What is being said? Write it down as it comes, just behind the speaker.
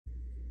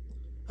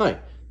Hi,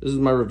 this is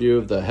my review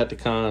of the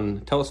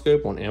HETEKAN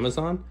telescope on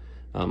Amazon.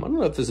 I don't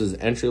know if this is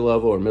entry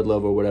level or mid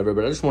level or whatever,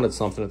 but I just wanted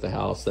something at the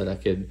house that I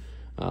could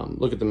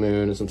look at the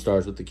moon and some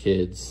stars with the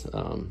kids.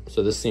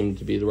 So this seemed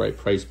to be the right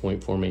price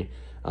point for me.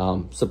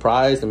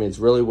 Surprised, I mean, it's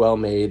really well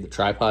made. The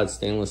tripod's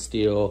stainless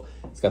steel.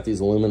 It's got these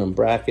aluminum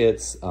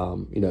brackets.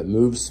 You know, it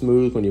moves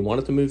smooth when you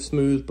want it to move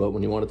smooth, but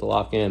when you want it to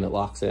lock in, it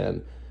locks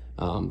in.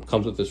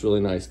 Comes with this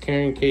really nice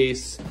carrying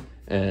case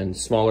and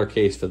smaller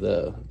case for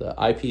the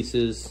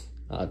eyepieces.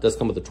 It does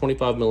come with a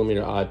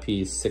 25mm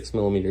eyepiece,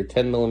 6mm,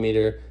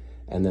 10mm,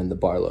 and then the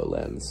Barlow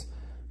lens.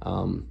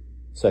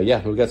 So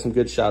yeah, we've got some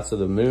good shots of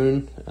the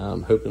moon.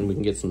 Hoping we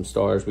can get some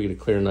stars. We get a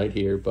clear night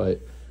here,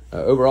 but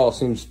overall it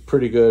seems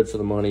pretty good for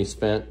the money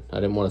spent. I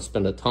didn't want to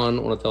spend a ton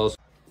on a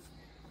telescope.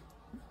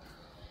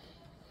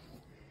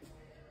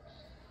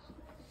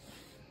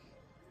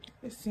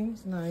 It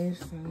seems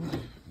nice and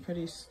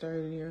pretty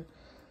sturdy. I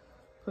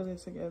put it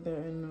together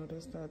and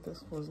noticed that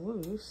this was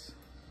loose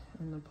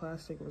and the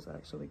plastic was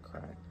actually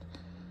cracked.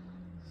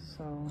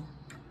 So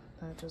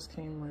that just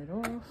came right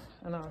off.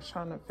 And I was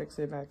trying to fix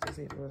it back to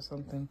see if there was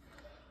something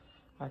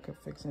I could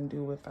fix and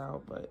do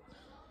without, but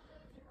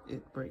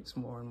it breaks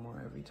more and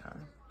more every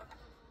time.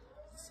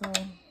 So